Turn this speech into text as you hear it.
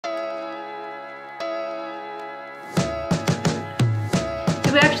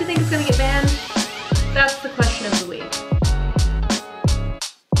think it's gonna get banned? That's the question of the week.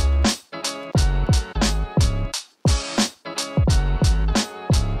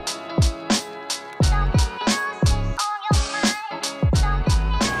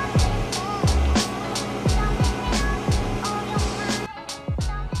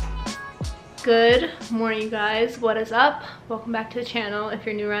 Good morning, you guys. What is up? Welcome back to the channel. If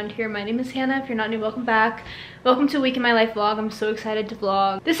you're new around here, my name is Hannah. If you're not new, welcome back. Welcome to a week in my life vlog. I'm so excited to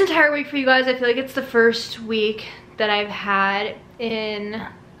vlog this entire week for you guys. I feel like it's the first week that I've had in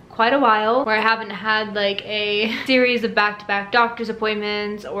quite a while where I haven't had like a series of back-to-back doctor's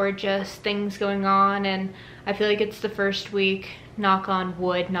appointments or just things going on, and I feel like it's the first week, knock on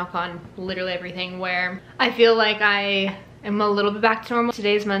wood, knock on literally everything, where I feel like I'm a little bit back to normal.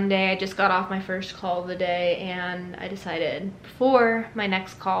 Today's Monday. I just got off my first call of the day, and I decided before my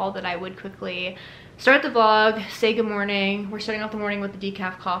next call that I would quickly start the vlog, say good morning. We're starting off the morning with the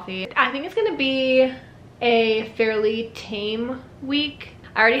decaf coffee. I think it's gonna be a fairly tame week.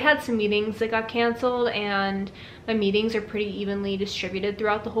 I already had some meetings that got canceled, and my meetings are pretty evenly distributed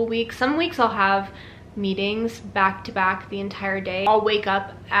throughout the whole week. Some weeks I'll have meetings back to back the entire day. I'll wake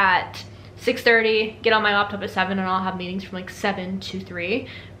up at 6:30, get on my laptop at 7, and I'll have meetings from like 7 to 3,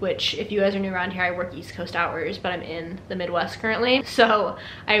 which if you guys are new around here, I work East Coast hours, but I'm in the Midwest currently. So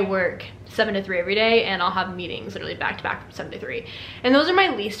I work 7 to 3 every day, and I'll have meetings literally back to back from 7 to 3. And those are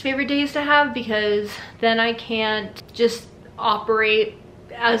my least favorite days to have, because then I can't just operate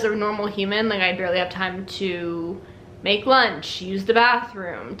as a normal human. Like, I barely have time to make lunch, use the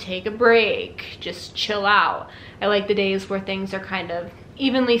bathroom, take a break, just chill out. I like the days where things are kind of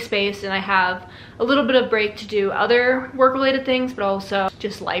evenly spaced and I have a little bit of break to do other work-related things, but also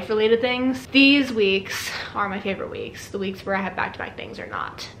just life-related things. These weeks are my favorite weeks. The weeks where I have back-to-back things are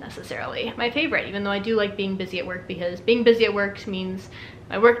not necessarily my favorite, even though I do like being busy at work, because being busy at work means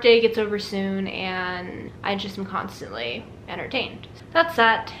my work day gets over soon and I just am constantly entertained. That's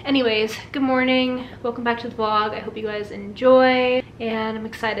that. Anyways, good morning. Welcome back to the vlog. I hope you guys enjoy, and I'm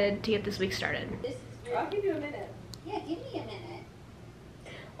excited to get this week started. I'll give you a minute. Yeah, give me a minute.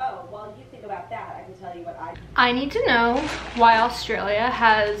 Oh, while you think about that, I can tell you what I need to know why Australia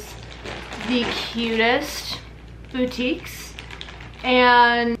has the cutest boutiques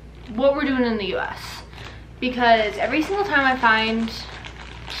and what we're doing in the US. Because every single time I find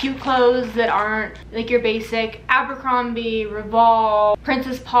cute clothes that aren't like your basic Abercrombie, Revolve,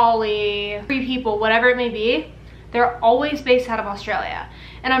 Princess Polly, Free People, whatever it may be, they're always based out of Australia.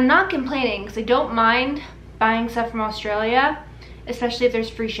 And I'm not complaining, because I don't mind buying stuff from Australia, especially if there's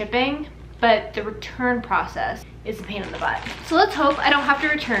free shipping, but the return process is a pain in the butt. So let's hope I don't have to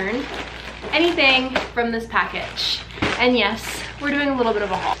return anything from this package. And yes, we're doing a little bit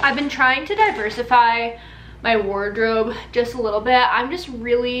of a haul. I've been trying to diversify my wardrobe just a little bit. I'm just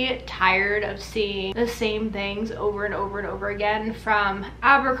really tired of seeing the same things over and over and over again from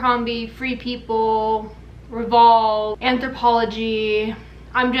Abercrombie, Free People, Revolve, Anthropologie.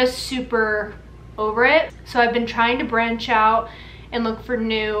 I'm just super over it. So I've been trying to branch out and look for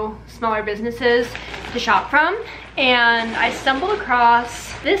new, smaller businesses to shop from. And I stumbled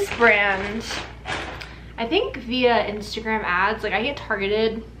across this brand, I think via Instagram ads. Like, I get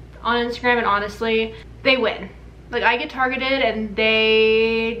targeted on Instagram, and honestly, they win. Like, I get targeted and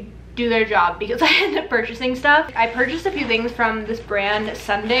they do their job, because I end up purchasing stuff. I purchased a few things from this brand,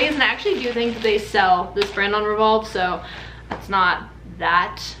 SNDYS, and I actually do think that they sell this brand on Revolve, so it's not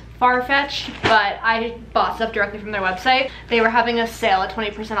that far-fetched, but I bought stuff directly from their website. They were having a sale, a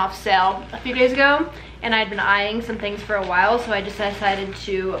 20% off sale a few days ago, and I'd been eyeing some things for a while, so I just decided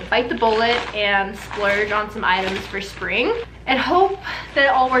to bite the bullet and splurge on some items for spring and hope that it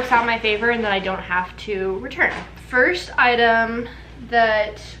all works out in my favor and that I don't have to return. First item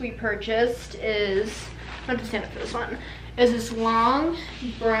that we purchased is, I'm going to stand up for this one, is this long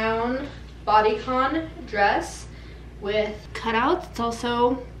brown bodycon dress with cutouts. It's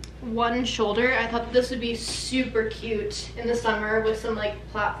also one shoulder. I thought this would be super cute in the summer with some like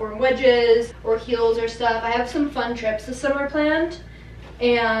platform wedges or heels or stuff. I have some fun trips this summer planned,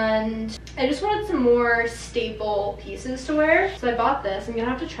 and I just wanted some more staple pieces to wear, so I bought this. I'm gonna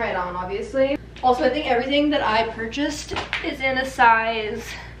have to try it on, obviously. Also, I think everything that I purchased is in a size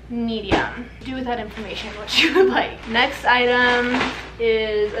medium. Do with that information what you would like. Next item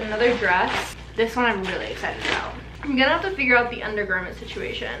is another dress. This one I'm really excited about. I'm gonna have to figure out the undergarment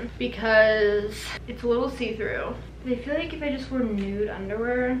situation because it's a little see-through. I feel like if I just wore nude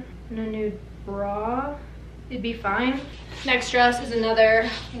underwear and a nude bra, it'd be fine. Next dress is another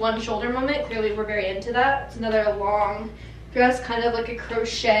one shoulder moment. Clearly we're very into that. It's another long dress, kind of like a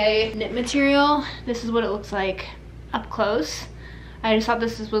crochet knit material. This is what it looks like up close. I just thought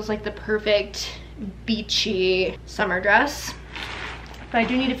this was like the perfect beachy summer dress. But I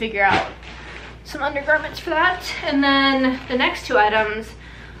do need to figure out some undergarments for that. And then the next two items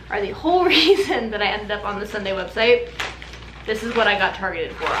are the whole reason that I ended up on the Sunday website. This is what I got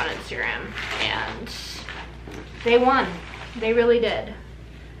targeted for on Instagram, and they won. They really did.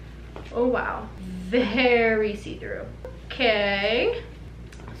 Oh wow, very see-through. Okay,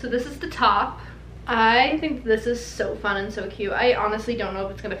 so this is the top. I think this is so fun and so cute. I honestly don't know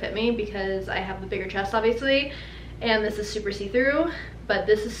if it's gonna fit me because I have the bigger chest obviously, and this is super see-through, but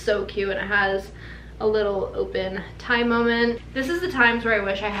this is so cute and it has a little open tie moment. This is the times where I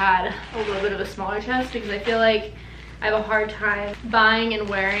wish I had a little bit of a smaller chest because I feel like I have a hard time buying and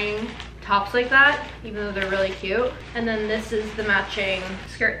wearing tops like that, even though they're really cute. And then this is the matching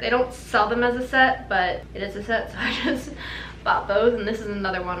skirt. They don't sell them as a set, but it is a set, so I just bought those. And this is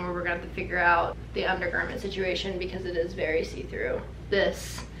another one where we're gonna have to figure out the undergarment situation because it is very see-through.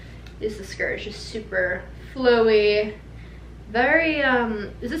 This is the skirt. It's just super flowy. Very,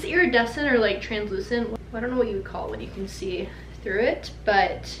 is this iridescent or like translucent? I don't know what you would call it when you can see through it,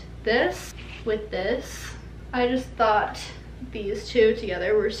 but this with this, I just thought these two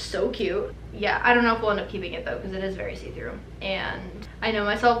together were so cute. Yeah, I don't know if we'll end up keeping it though because it is very see-through. And I know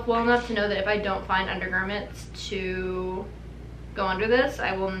myself well enough to know that if I don't find undergarments to go under this,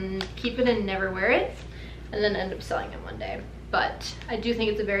 I will keep it and never wear it and then end up selling it one day. But I do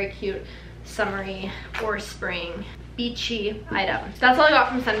think it's a very cute summery or spring beachy item. So that's all I got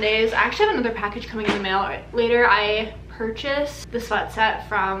from SNDYS. I actually have another package coming in the mail later. I purchased the sweat set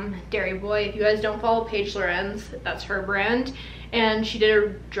from Dairy Boy. If you guys don't follow Paige Lorenz, that's her brand, and she did a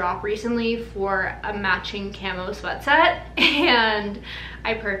drop recently for a matching camo sweat set, and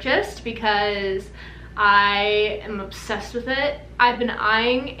I purchased because I am obsessed with it. I've been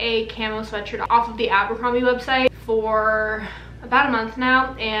eyeing a camo sweatshirt off of the Abercrombie website for about a month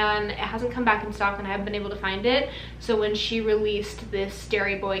now, and it hasn't come back in stock and I haven't been able to find it. So when she released this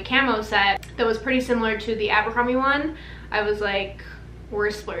Dairy Boy camo set that was pretty similar to the Abercrombie one, I was like, we're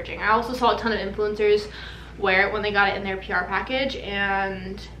splurging. I also saw a ton of influencers wear it when they got it in their PR package,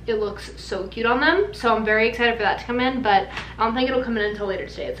 and it looks so cute on them. So I'm very excited for that to come in, but I don't think it'll come in until later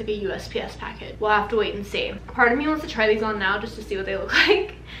today. It's like a USPS package. We'll have to wait and see. Part of me wants to try these on now just to see what they look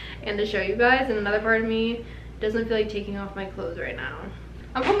like and to show you guys, and another part of me doesn't feel like taking off my clothes right now.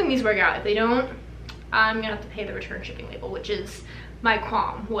 I'm hoping these work out. If they don't, I'm gonna have to pay the return shipping label, which is my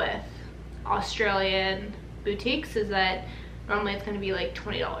qualm with Australian boutiques, is that normally it's gonna be like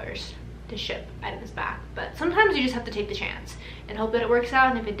 $20 to ship items back. But sometimes you just have to take the chance and hope that it works out,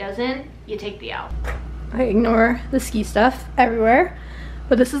 and if it doesn't, you take the L. I ignore the ski stuff everywhere,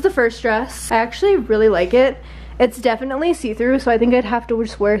 but this is the first dress. I actually really like it. It's definitely see-through, so I think I'd have to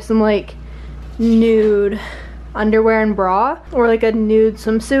just wear some like nude underwear and bra, or like a nude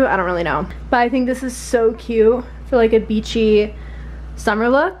swimsuit. I don't really know, but I think this is so cute for like a beachy summer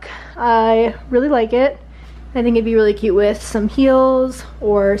look. I really like it. I think it'd be really cute with some heels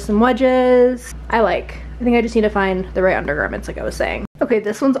or some wedges. I think I just need to find the right undergarments like I was saying. Okay,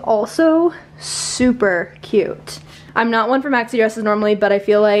 this one's also super cute. I'm not one for maxi dresses normally, but I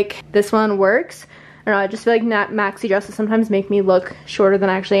feel like this one works. I don't know, I just feel like maxi dresses sometimes make me look shorter than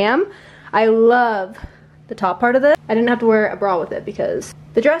I actually am. I love the top part of this. I didn't have to wear a bra with it because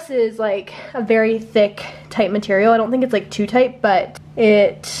the dress is like a very thick, tight material. I don't think it's like too tight, but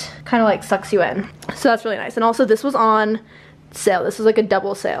it kind of like sucks you in. So that's really nice. And also this was on sale. This is like a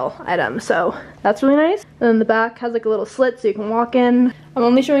double sale item, so that's really nice. And then the back has like a little slit so you can walk in. I'm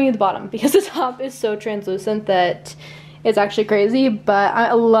only showing you the bottom because the top is so translucent that it's actually crazy, but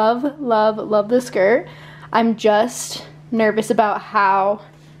I love, love, love this skirt. I'm just nervous about how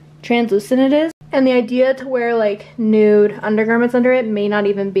translucent it is, and the idea to wear like nude undergarments under it may not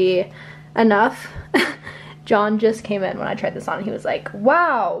even be enough. John just came in when I tried this on. He was like,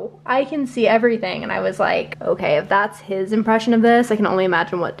 wow, I can see everything. And I was like, okay, if that's his impression of this, I can only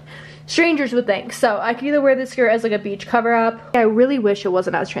imagine what strangers would think. So I could either wear this skirt as like a beach cover up. I really wish it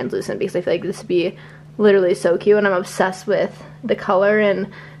wasn't as translucent because I feel like this would be literally so cute, and I'm obsessed with the color and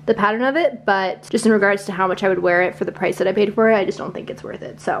the pattern of it, but just in regards to how much I would wear it for the price that I paid for it, I just don't think it's worth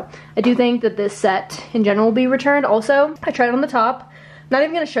it. So I do think that this set in general will be returned. Also, I tried on the top. I'm not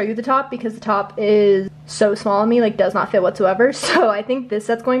even going to show you the top because the top is so small on me, like does not fit whatsoever. So I think this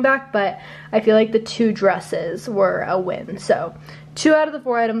set's going back, but I feel like the two dresses were a win. So 2 out of the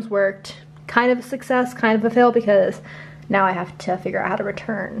 4 items worked. Kind of a success, kind of a fail, because now I have to figure out how to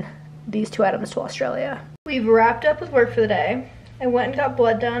return these 2 items to Australia. We've wrapped up with work for the day. I went and got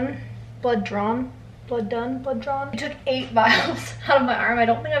blood done, blood drawn. I took 8 vials out of my arm. I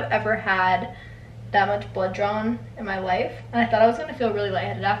don't think I've ever had that much blood drawn in my life. And I thought I was gonna feel really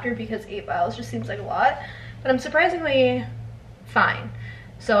lightheaded after because 8 vials just seems like a lot. But I'm surprisingly fine.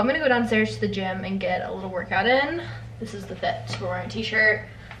 So I'm gonna go downstairs to the gym and get a little workout in. This is the fit. We're wearing a t-shirt,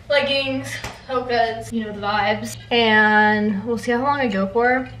 leggings, Hoka's, you know the vibes. And we'll see how long I go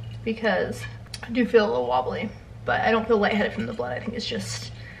for because I do feel a little wobbly. But I don't feel lightheaded from the blood. I think it's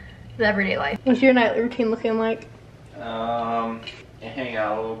just the everyday life. What's your nightly routine looking like? Hang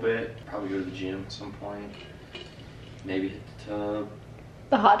out a little bit. Probably go to the gym at some point. Maybe hit the tub.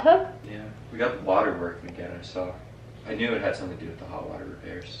 The hot tub? Yeah. We got the water working again, I saw. I knew it had something to do with the hot water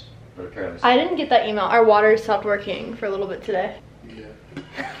repairs. But apparently... I didn't get that email. Our water stopped working for a little bit today. Yeah.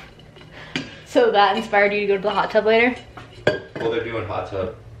 So that inspired you to go to the hot tub later? Well, they're doing hot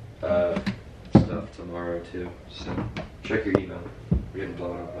tub stuff tomorrow too. So check your email. We're getting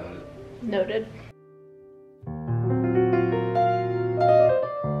blown up about it. Noted.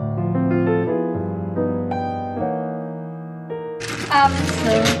 I'm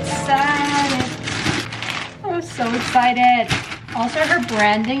so excited. I'm so excited. Also, her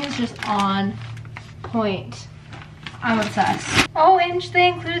branding is just on point. I'm obsessed. Oh, and they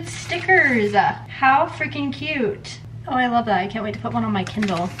included stickers. How freaking cute. Oh, I love that. I can't wait to put one on my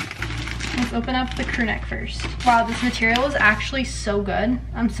Kindle. Let's open up the crew neck first. Wow, this material is actually so good.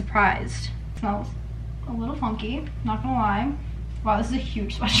 I'm surprised. It smells a little funky, not gonna lie. Wow, this is a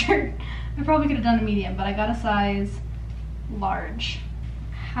huge sweatshirt. I probably could have done a medium, but I got a size large.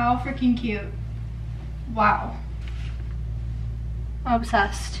 How freaking cute. Wow.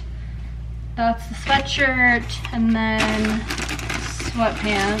 Obsessed. That's the sweatshirt, and then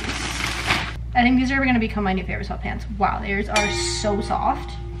sweatpants. I think these are gonna become my new favorite sweatpants. Wow, theirs are so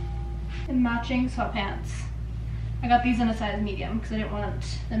soft. And matching sweatpants. I got these in a size medium because I didn't want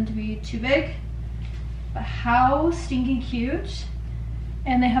them to be too big. But how stinking cute.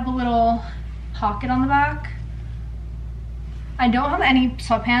 And they have a little pocket on the back. I don't have any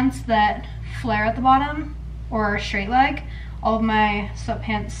sweatpants that flare at the bottom or straight leg. All of my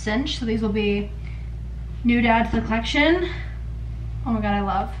sweatpants cinch, so these will be new to add to the collection. Oh my god, I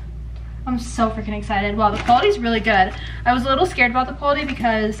love. I'm so freaking excited. Wow, the quality's really good. I was a little scared about the quality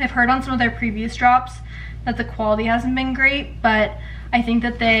because I've heard on some of their previous drops that the quality hasn't been great, but I think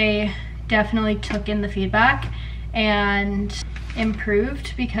that they definitely took in the feedback and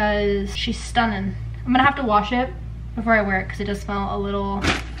improved because she's stunning. I'm gonna have to wash it before I wear it because it does smell a little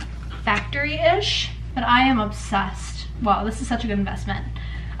factory-ish, but I am obsessed. Wow, this is such a good investment.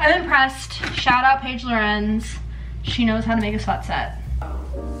 I'm impressed. Shout out Paige Lorenz. She knows how to make a sweat set. I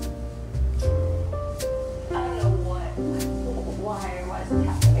don't know why or why it's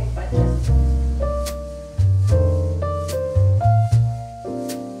happening, but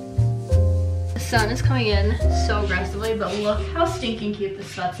The sun is coming in so aggressively, but look how stinking cute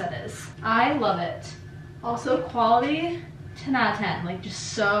this sweat set is. I love it. Also quality, 10 out of 10, like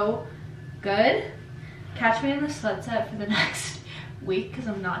just so good. Catch me in the sweat set for the next week because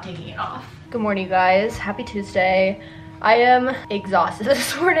I'm not taking it off. Good morning, guys. Happy Tuesday. I am exhausted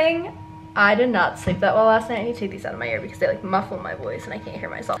this morning. I did not sleep that well last night. I need to take these out of my ear because they like muffle my voice and I can't hear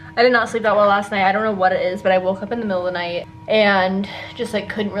myself. I did not sleep that well last night. I don't know what it is, but I woke up in the middle of the night and just like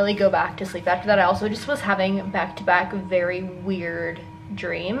couldn't really go back to sleep after that. I also just was having back-to-back very weird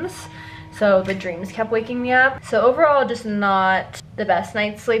dreams. So the dreams kept waking me up. So overall, just not the best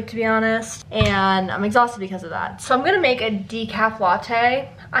night's sleep, to be honest. And I'm exhausted because of that. So I'm gonna make a decaf latte.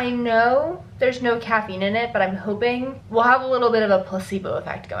 I know there's no caffeine in it, but I'm hoping we'll have a little bit of a placebo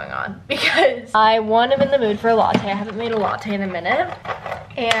effect going on because I, one, am in the mood for a latte. I haven't made a latte in a minute.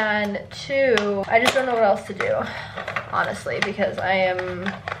 And two, I just don't know what else to do, honestly, because I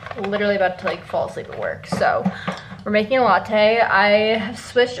am literally about to like fall asleep at work. So we're making a latte. I have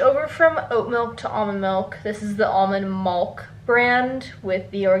switched over from oat milk to almond milk. This is the almond milk brand with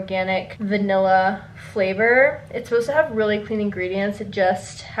the organic vanilla flavor. It's supposed to have really clean ingredients. It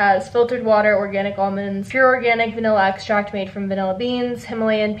just has filtered water, organic almonds, pure organic vanilla extract made from vanilla beans,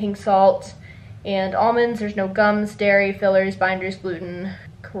 Himalayan pink salt, and almonds. There's no gums, dairy, fillers, binders, gluten,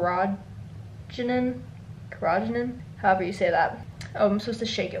 carrageenan, however you say that. Oh, I'm supposed to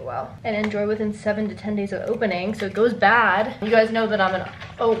shake it well and enjoy within 7 to 10 days of opening, so it goes bad. You guys know that I'm an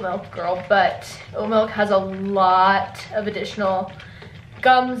oat milk girl, but oat milk has a lot of additional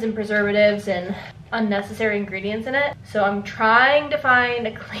gums and preservatives and unnecessary ingredients in it. So I'm trying to find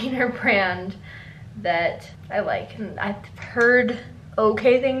a cleaner brand that I like. And I've heard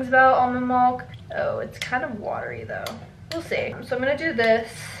okay things about almond milk. Oh, it's kind of watery though. We'll see. So I'm gonna do this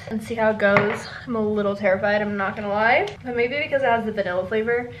and see how it goes. I'm a little terrified, I'm not gonna lie. But maybe because it has the vanilla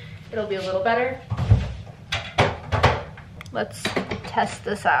flavor, it'll be a little better. Let's test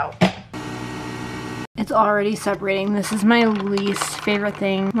this out. It's already separating. This is my least favorite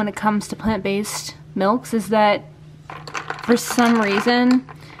thing when it comes to plant-based milks, is that for some reason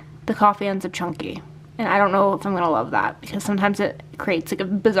the coffee ends up chunky. And I don't know if I'm gonna love that because sometimes it creates like a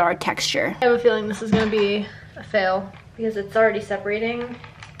bizarre texture. I have a feeling this is gonna be a fail because it's already separating.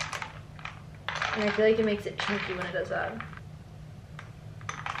 And I feel like it makes it chunky when it does that.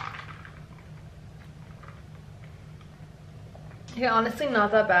 Okay, honestly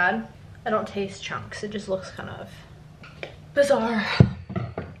not that bad. I don't taste chunks, it just looks kind of bizarre.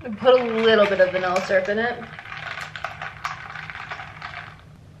 I put a little bit of vanilla syrup in it.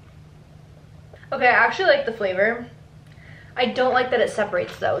 Okay, I actually like the flavor. I don't like that it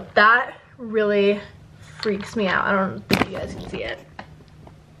separates though. That really freaks me out. I don't think you guys can see it.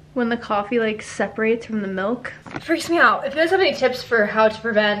 When the coffee like separates from the milk, it freaks me out. If you guys have any tips for how to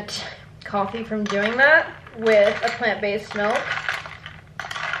prevent coffee from doing that with a plant-based milk,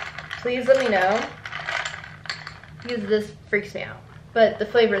 please let me know, because this freaks me out. But the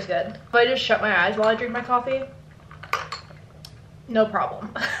flavor is good. If I just shut my eyes while I drink my coffee, no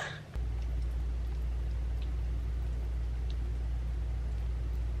problem.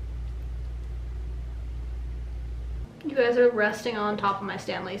 You guys are resting on top of my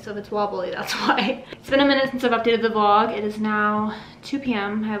Stanley, so if it's wobbly, that's why. It's been a minute since I've updated the vlog. It is now 2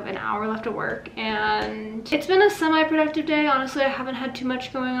 p.m. I have an hour left of work, and it's been a semi-productive day. Honestly, I haven't had too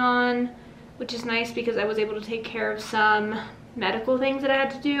much going on, which is nice because I was able to take care of some medical things that I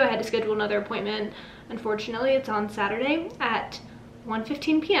had to do. I had to schedule another appointment. Unfortunately, it's on Saturday at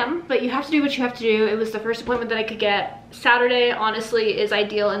 1:15 p.m. but you have to do what you have to do. It was the first appointment that I could get. Saturday honestly is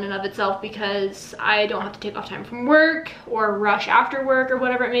ideal in and of itself because I don't have to take off time from work or rush after work or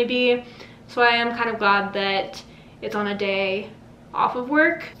whatever it may be. So I am kind of glad that it's on a day off of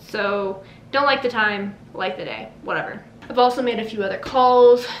work. So don't like the time, like the day, whatever. I've also made a few other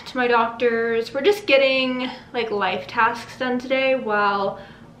calls to my doctors. We're just getting like life tasks done today while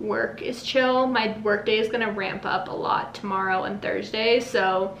work is chill. My work day is gonna ramp up a lot tomorrow and Thursday,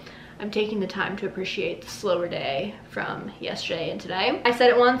 so I'm taking the time to appreciate the slower day from yesterday and today. I said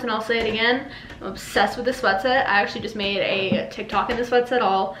it once and I'll say it again. I'm obsessed with this sweatset. I actually just made a TikTok in this sweatset.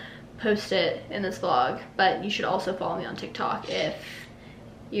 I'll post it in this vlog, but you should also follow me on TikTok if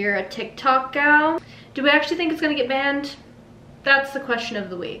you're a TikTok gal. Do we actually think it's gonna get banned? That's the question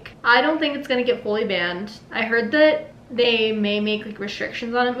of the week. I don't think it's gonna get fully banned. I heard that they may make like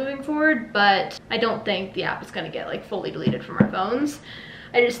restrictions on it moving forward, but I don't think the app is gonna get like fully deleted from our phones.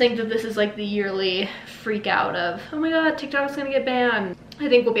 I just think that this is like the yearly freak out of, oh my god, TikTok's gonna get banned. I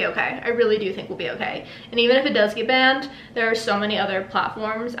think we'll be okay. I really do think we'll be okay. And even if it does get banned, there are so many other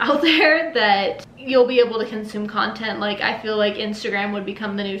platforms out there that you'll be able to consume content. Like I feel like Instagram would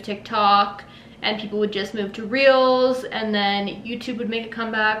become the new TikTok, and people would just move to Reels, and then YouTube would make a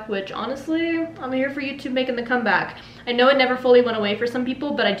comeback, which honestly, I'm here for YouTube making the comeback. I know it never fully went away for some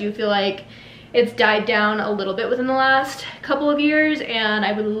people, but I do feel like it's died down a little bit within the last couple of years, and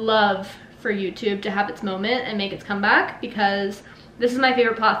I would love for YouTube to have its moment and make its comeback because this is my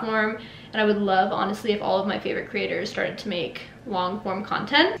favorite platform, and I would love, honestly, if all of my favorite creators started to make long form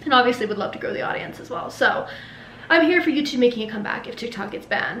content, and obviously would love to grow the audience as well. So I'm here for YouTube making a comeback if TikTok gets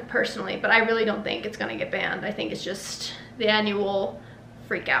banned, personally, but I really don't think it's gonna get banned. I think it's just the annual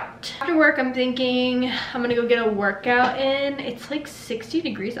freak out. After work, I'm thinking I'm gonna go get a workout in. It's like 60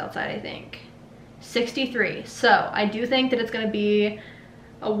 degrees outside, I think. 63. So I do think that it's gonna be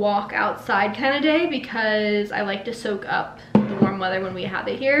a walk outside kind of day because I like to soak up the warm weather when we have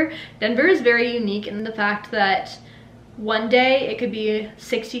it here. Denver is very unique in the fact that one day it could be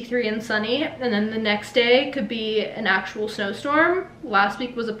 63 and sunny, and then the next day could be an actual snowstorm. Last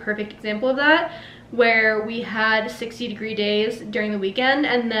week was a perfect example of that, where we had 60-degree days during the weekend,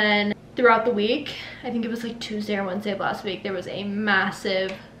 and then throughout the week, I think it was like Tuesday or Wednesday of last week, there was a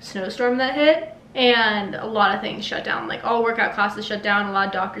massive snowstorm that hit, and a lot of things shut down. Like all workout classes shut down, a lot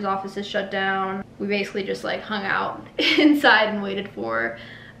of doctors' offices shut down. We basically just like hung out inside and waited for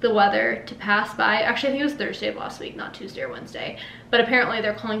the weather to pass by. Actually, I think it was Thursday of last week, not Tuesday or Wednesday. But apparently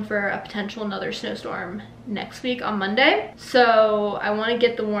they're calling for a potential another snowstorm next week on Monday. So I want to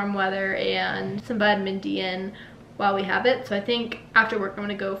get the warm weather and some vitamin D in while we have it. So I think after work I'm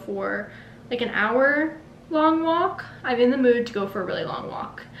gonna go for like an hour long walk. I'm in the mood to go for a really long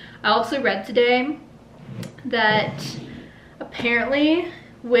walk. I also read today that apparently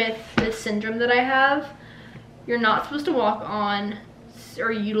with this syndrome that I have, you're not supposed to walk on or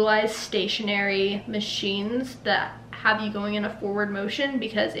utilize stationary machines that have you going in a forward motion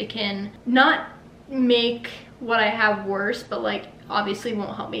because it can not make what I have worse, but like obviously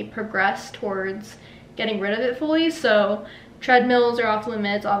won't help me progress towards getting rid of it fully. So Treadmills are off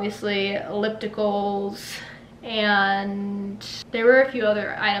limits, obviously, ellipticals, and there were a few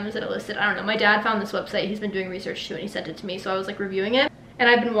other items that it listed. I don't know, my dad found this website, he's been doing research too, and he sent it to me, so I was like reviewing it. And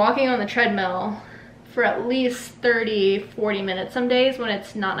I've been walking on the treadmill for at least 30-40 minutes some days when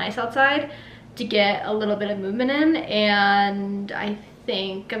it's not nice outside to get a little bit of movement in, and I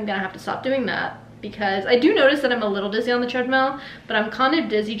think I'm gonna have to stop doing that because I do notice that I'm a little dizzy on the treadmill, but I'm kind of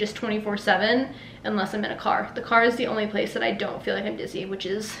dizzy just 24/7 unless I'm in a car. The car is the only place that I don't feel like I'm dizzy, which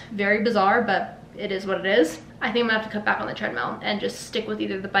is very bizarre, but it is what it is. I think I'm gonna have to cut back on the treadmill and just stick with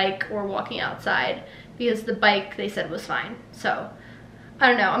either the bike or walking outside, because the bike they said was fine. So I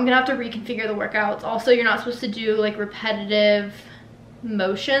don't know, I'm gonna have to reconfigure the workouts. Also, you're not supposed to do like repetitive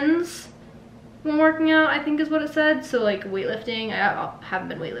motions when working out, I think is what it said. So like weightlifting, I haven't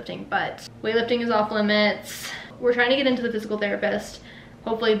been weightlifting, but weightlifting is off limits. We're trying to get into the physical therapist,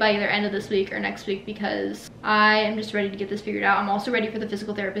 hopefully by either end of this week or next week, because I am just ready to get this figured out. I'm also ready for the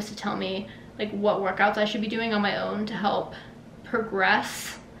physical therapist to tell me like what workouts I should be doing on my own to help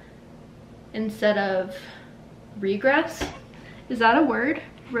progress instead of regress. Is that a word?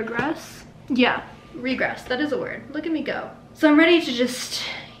 Regress? Yeah, regress, that is a word. Look at me go. So I'm ready to just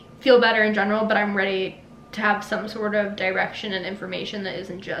feel better in general, but I'm ready to have some sort of direction and information that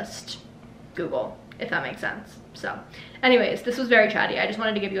isn't just Google, if that makes sense. So anyways, this was very chatty. I just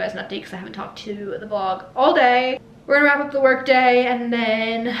wanted to give you guys an update because I haven't talked to the vlog all day. We're gonna wrap up the work day and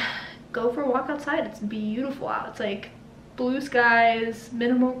then go for a walk outside. It's beautiful out. It's like blue skies,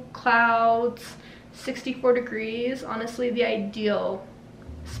 minimal clouds, 64 degrees. Honestly, the ideal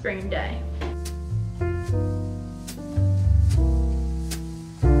spring day.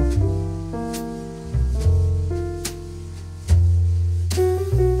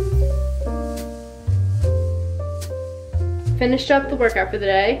 Finished up the workout for the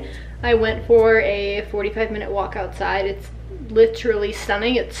day. I went for a 45-minute walk outside. It's literally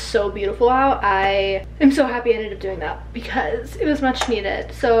stunning. It's so beautiful out. I am so happy I ended up doing that because it was much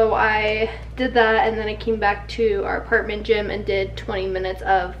needed. So I did that, and then I came back to our apartment gym and did 20 minutes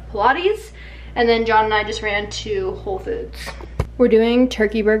of Pilates. And then John and I just ran to Whole Foods. We're doing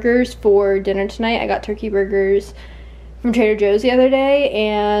turkey burgers for dinner tonight. I got turkey burgers from Trader Joe's the other day,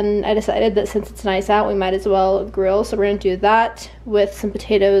 and I decided that since it's nice out, we might as well grill. So we're gonna do that with some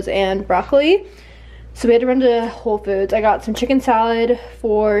potatoes and broccoli. So we had to run to Whole Foods. I got some chicken salad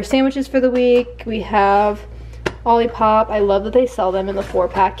for sandwiches for the week. We have Olipop. I love that they sell them in the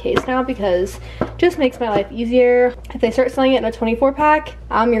 4-pack case now because it just makes my life easier. If they start selling it in a 24-pack,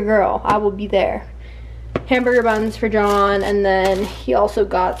 I'm your girl. I will be there. Hamburger buns for John, and then he also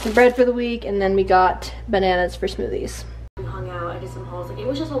got some bread for the week, and then we got bananas for smoothies. Hung out, I did some hauls. Like, it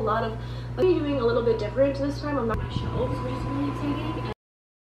was just a lot of doing a little bit different this time. I'm not my shelves, which is really exciting.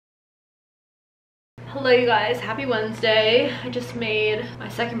 Hello you guys, happy Wednesday. I just made my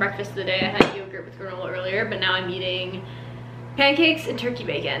second breakfast of the day. I had yogurt with granola earlier, but now I'm eating pancakes and turkey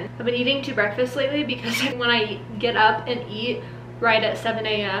bacon. I've been eating 2 breakfasts lately because when I get up and eat right at 7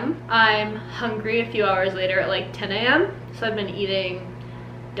 a.m. I'm hungry a few hours later at like 10 a.m. So I've been eating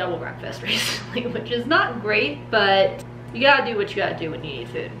double breakfast recently, which is not great, but you gotta do what you gotta do when you need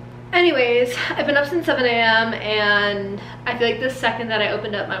food. Anyways, I've been up since 7 a.m. and I feel like the second that I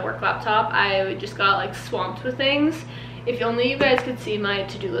opened up my work laptop, I just got like swamped with things. If only you guys could see my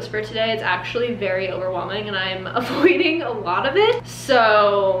to-do list for today, it's actually very overwhelming and I'm avoiding a lot of it.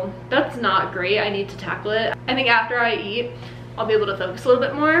 So that's not great, I need to tackle it. I think after I eat, I'll be able to focus a little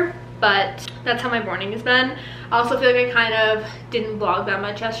bit more, but that's how my morning has been. I also feel like I kind of didn't vlog that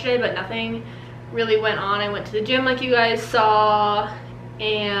much yesterday, but nothing really went on. I went to the gym like you guys saw,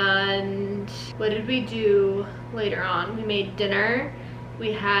 and what did we do later on? We made dinner.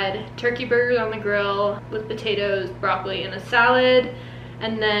 We had turkey burgers on the grill with potatoes, broccoli, and a salad,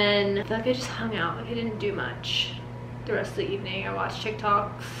 and then I feel like I just hung out. Like I didn't do much the rest of the evening. I watched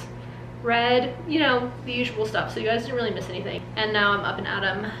TikToks, read, you know, the usual stuff, so you guys didn't really miss anything. And now I'm up and at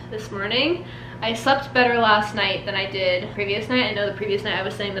 'em this morning. I slept better last night than I did previous night. I know the previous night I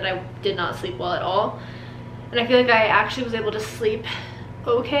was saying that I did not sleep well at all, and I feel like I actually was able to sleep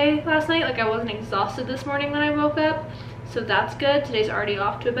okay last night. Like I wasn't exhausted this morning when I woke up, so that's good. Today's already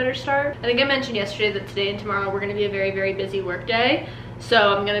off to a better start. I think I mentioned yesterday that today and tomorrow we're going to be a very, very busy work day,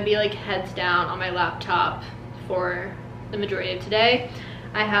 so I'm going to be like heads down on my laptop for the majority of today.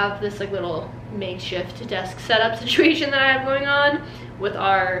 I have this like little makeshift desk setup situation that I have going on with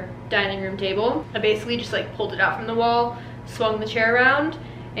our dining room table. I basically just like pulled it out from the wall, swung the chair around,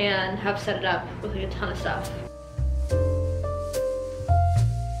 and have set it up with like a ton of stuff.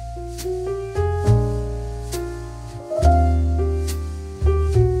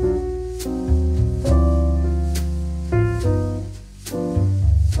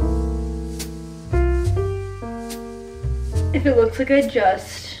 If it looks like I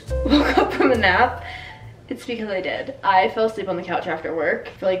just woke up from a nap, it's because I did. I fell asleep on the couch after work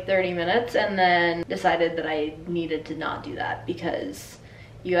for like 30 minutes and then decided that I needed to not do that because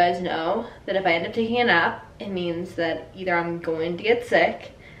you guys know that if I end up taking a nap, it means that either I'm going to get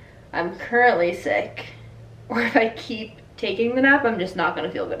sick, I'm currently sick, or if I keep taking the nap, I'm just not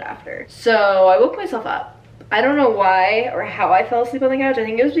gonna feel good after. So I woke myself up. I don't know why or how I fell asleep on the couch. I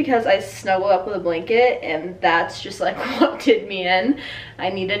think it was because I snuggled up with a blanket and that's just like what did me in. I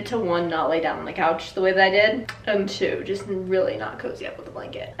needed to, one, not lay down on the couch the way that I did, and two, just really not cozy up with a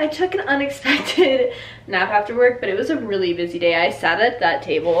blanket. I took an unexpected nap after work, but it was a really busy day. I sat at that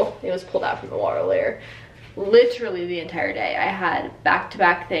table. It was pulled out from the wall earlier. Literally the entire day. I had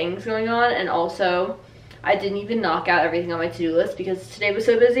back-to-back things going on, and also I didn't even knock out everything on my to-do list because today was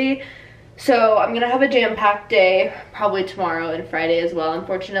so busy. So I'm gonna have a jam-packed day, probably tomorrow and Friday as well,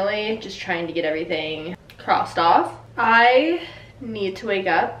 unfortunately. Just trying to get everything crossed off. I need to wake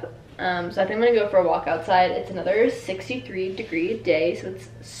up, so I think I'm gonna go for a walk outside. It's another 63-degree day, so it's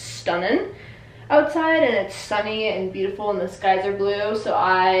stunning outside and it's sunny and beautiful and the skies are blue. So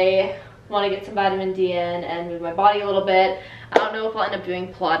I wanna get some vitamin D in and move my body a little bit. I don't know if I'll end up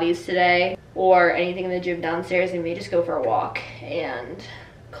doing Pilates today or anything in the gym downstairs. I may just go for a walk and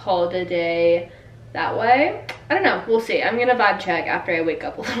call it a day that way. I don't know, we'll see. I'm gonna vibe check after I wake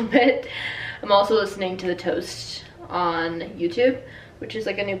up a little bit. I'm also listening to The Toast on YouTube, which is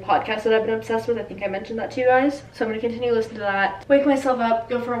like a new podcast that I've been obsessed with. I think I mentioned that to you guys. So I'm gonna continue listening to that, wake myself up,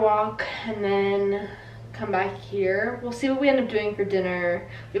 go for a walk, and then come back here. We'll see what we end up doing for dinner.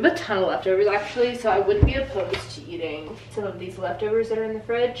 We have a ton of leftovers actually, so I wouldn't be opposed to eating some of these leftovers that are in the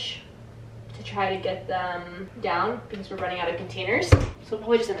fridge to try to get them down because we're running out of containers. So we'll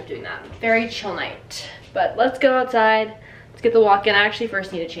probably just end up doing that. Very chill night. But let's go outside. Let's get the walk in. I actually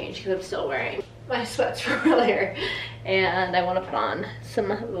first need to change because I'm still wearing my sweats from earlier. And I want to put on some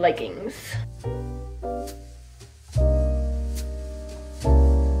leggings.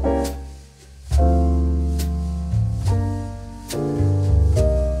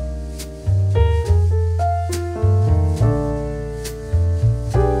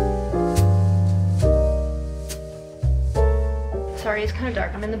 Sorry, it's kind of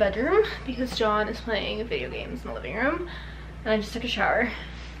dark. I'm in the bedroom because John is playing video games in the living room. And I just took a shower,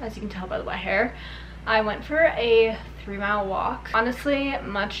 as you can tell by the wet hair. I went for a 3-mile walk. Honestly,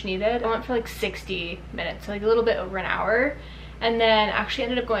 much needed. I went for like 60 minutes, so like a little bit over an hour. And then actually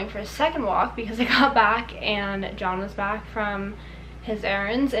ended up going for a second walk because I got back and John was back from his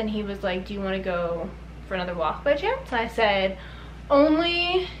errands and he was like, do you want to go for another walk by chance? And I said,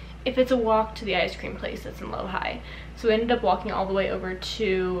 only if it's a walk to the ice cream place that's in Low-High. So we ended up walking all the way over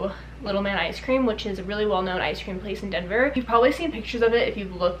to Little Man Ice Cream, which is a really well-known ice cream place in Denver. You've probably seen pictures of it if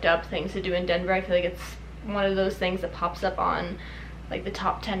you've looked up things to do in Denver. I feel like it's one of those things that pops up on like the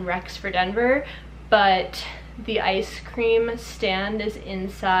top 10 recs for Denver. But the ice cream stand is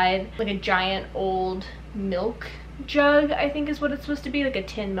inside like a giant old milk jug, I think is what it's supposed to be, like a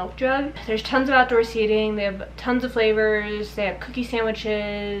tin milk jug. There's tons of outdoor seating. They have tons of flavors. They have cookie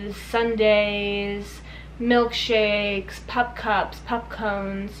sandwiches, sundaes, milkshakes, pup cups, pup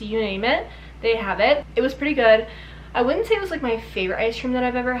cones, you name it, they have it. It was pretty good. I wouldn't say it was like my favorite ice cream that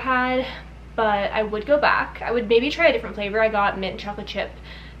I've ever had, but I would go back. I would maybe try a different flavor. I got mint chocolate chip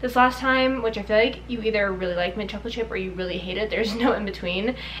this last time, which I feel like you either really like mint chocolate chip or you really hate it. There's no in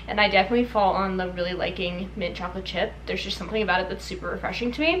between, and I definitely fall on the really liking mint chocolate chip. There's just something about it that's super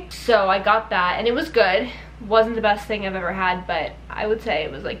refreshing to me. So I got that and it was good. Wasn't the best thing I've ever had, but I would say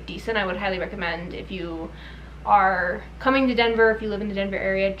it was like decent. I would highly recommend if you are coming to Denver, if you live in the Denver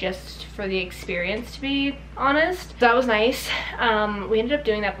area, just for the experience, to be honest. That was nice. We ended up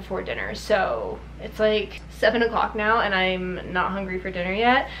doing that before dinner, so it's like 7 o'clock now and I'm not hungry for dinner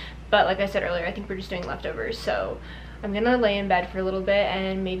yet. But like I said earlier, I think we're just doing leftovers, so I'm gonna lay in bed for a little bit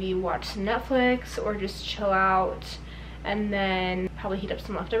and maybe watch some Netflix or just chill out and then probably heat up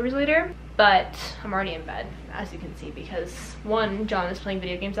some leftovers later. But I'm already in bed, as you can see, because 1, John is playing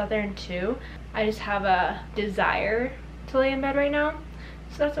video games out there, and 2, I just have a desire to lay in bed right now.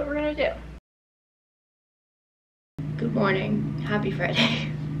 So that's what we're gonna do. Good morning. Happy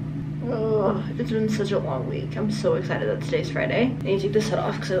Friday. Oh, it's been such a long week. I'm so excited that today's Friday. I need to take this head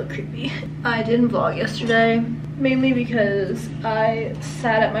off because I look creepy. I didn't vlog yesterday, mainly because I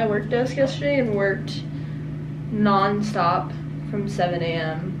sat at my work desk yesterday and worked non-stop from 7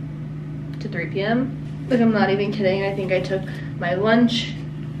 a.m. to 3 p.m. Like, I'm not even kidding. I think I took my lunch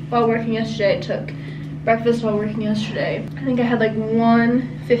while working yesterday. I took breakfast while working yesterday. I think I had like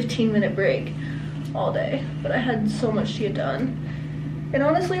one 15-minute break all day, but I had so much to get done. And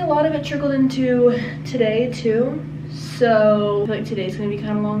honestly, a lot of it trickled into today too. So I feel like today's gonna be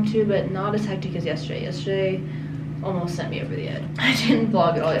kind of long too, but not as hectic as yesterday. Yesterday almost sent me over the edge. I didn't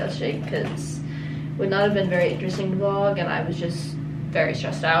vlog at all yesterday because it would not have been very interesting to vlog, and I was just very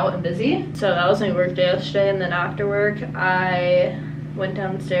stressed out and busy. So that was my work day yesterday, and then after work I went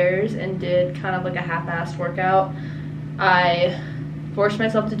downstairs and did kind of like a half-assed workout. I forced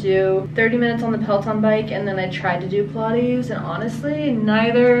myself to do 30 minutes on the Peloton bike, and then I tried to do Pilates, and honestly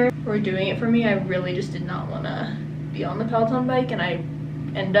neither were doing it for me. I really just did not want to be on the Peloton bike, and I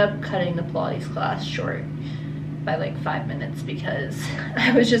ended up cutting the Pilates class short by like 5 minutes because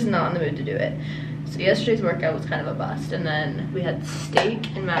I was just not in the mood to do it. So yesterday's workout was kind of a bust, and then we had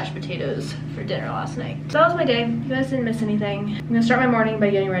steak and mashed potatoes for dinner last night. So that was my day. You guys didn't miss anything. I'm gonna start my morning by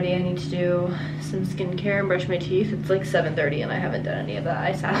getting ready. I need to do some skincare and brush my teeth. It's like 7:30 and I haven't done any of that.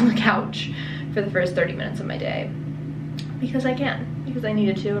 I sat on the couch for the first 30 minutes of my day because I can, because I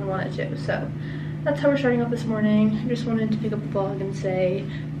needed to and wanted to. So that's how we're starting off this morning. I just wanted to pick up the vlog and say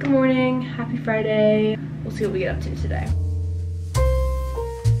good morning, happy Friday. We'll see what we get up to today.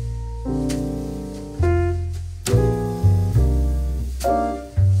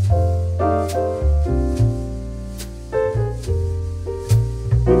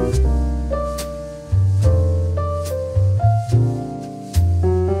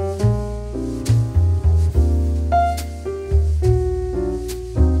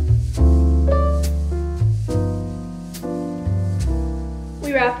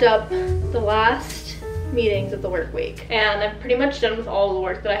 Wrapped up the last meetings of the work week, and I'm pretty much done with all the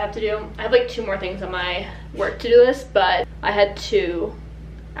work that I have to do. I have like 2 more things on my work to-do list, but I had 2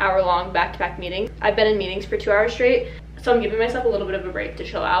 hour-long back-to-back meetings. I've been in meetings for 2 hours straight, so I'm giving myself a little bit of a break to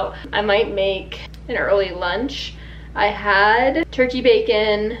chill out. I might make an early lunch. I had turkey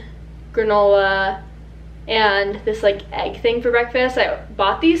bacon, granola, and this like egg thing for breakfast. I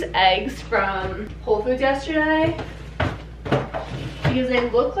bought these eggs from Whole Foods yesterday because they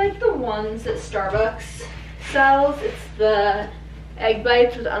look like the ones that Starbucks sells. It's the egg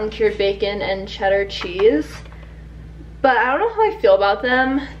bites with uncured bacon and cheddar cheese. But I don't know how I feel about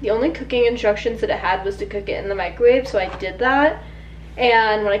them. The only cooking instructions that it had was to cook it in the microwave, so I did that.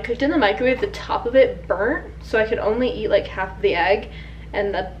 And when I cooked it in the microwave, the top of it burnt, so I could only eat like half of the egg.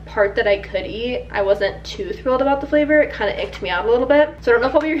 And the part that I could eat, I wasn't too thrilled about the flavor. It kind of icked me out a little bit. So I don't know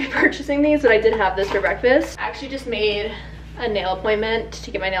if I'll be repurchasing these, but I did have this for breakfast. I actually just made a nail appointment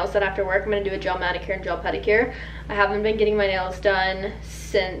to get my nails done after work. I'm gonna do a gel manicure and gel pedicure. I haven't been getting my nails done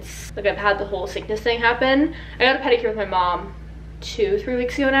since like I've had the whole sickness thing happen. I got a pedicure with my mom 2-3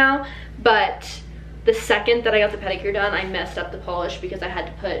 weeks ago now, but the second that I got the pedicure done, I messed up the polish because I had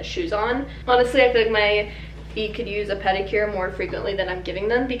to put shoes on. Honestly, I feel like my feet could use a pedicure more frequently than I'm giving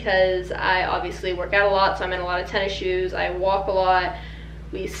them because I obviously work out a lot, so I'm in a lot of tennis shoes. I walk a lot.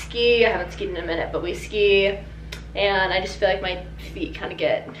 We ski. I haven't skied in a minute, but we ski. And I just feel like my feet kind of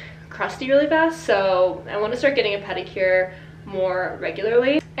get crusty really fast, so I want to start getting a pedicure more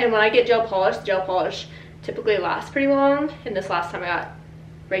regularly. And when I get gel polish, the gel polish typically lasts pretty long, and this last time I got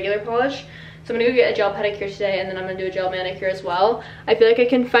regular polish. So I'm gonna go get a gel pedicure today, and then I'm gonna do a gel manicure as well. I feel like I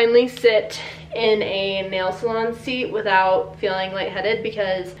can finally sit in a nail salon seat without feeling lightheaded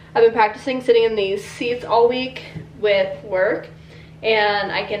because I've been practicing sitting in these seats all week with work,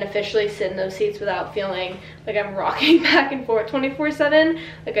 and I can officially sit in those seats without feeling like I'm rocking back and forth 24/7.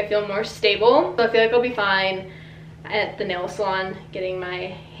 Like I feel more stable. So I feel like I'll be fine at the nail salon getting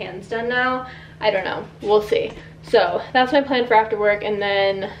my hands done now. I don't know, we'll see. So that's my plan for after work. And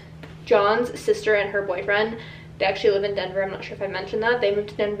then John's sister and her boyfriend, they actually live in Denver. I'm not sure if I mentioned that. They moved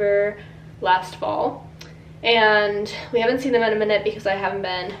to Denver last fall, and we haven't seen them in a minute because I haven't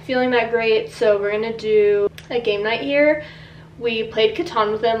been feeling that great. So we're gonna do a game night here. We played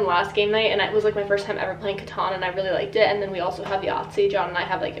Catan with them last game night, and it was like my first time ever playing Catan, and I really liked it. And then we also have Yahtzee. John and I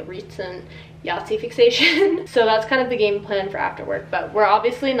have like a recent Yahtzee fixation. So that's kind of the game plan for after work, but we're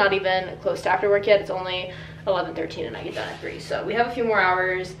obviously not even close to after work yet. It's only 11:13 and I get done at 3. So we have a few more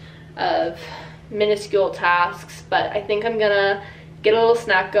hours of minuscule tasks, but I think I'm gonna get a little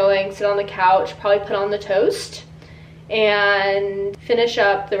snack going, sit on the couch, probably put on the toast, and finish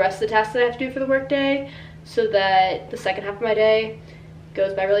up the rest of the tasks that I have to do for the workday, so that the second half of my day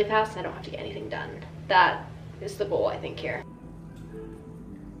goes by really fast and I don't have to get anything done. That is the goal, I think, here.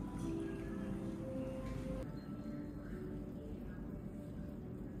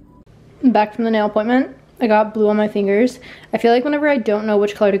 I'm back from the nail appointment. I got blue on my fingers. I feel like whenever I don't know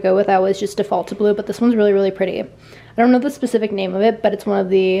which color to go with, I always just default to blue, but this one's really, really pretty. I don't know the specific name of it, but it's one of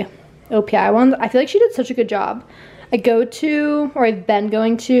the OPI ones. I feel like she did such a good job. I've been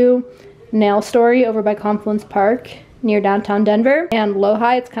going to Nail Story over by Confluence Park, near downtown Denver, and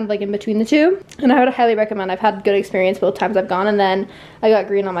Lohi, it's kind of like in between the two. And I would highly recommend. I've had good experience both times I've gone, and then I got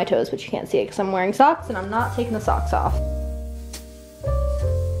green on my toes, but you can't see it because I'm wearing socks and I'm not taking the socks off.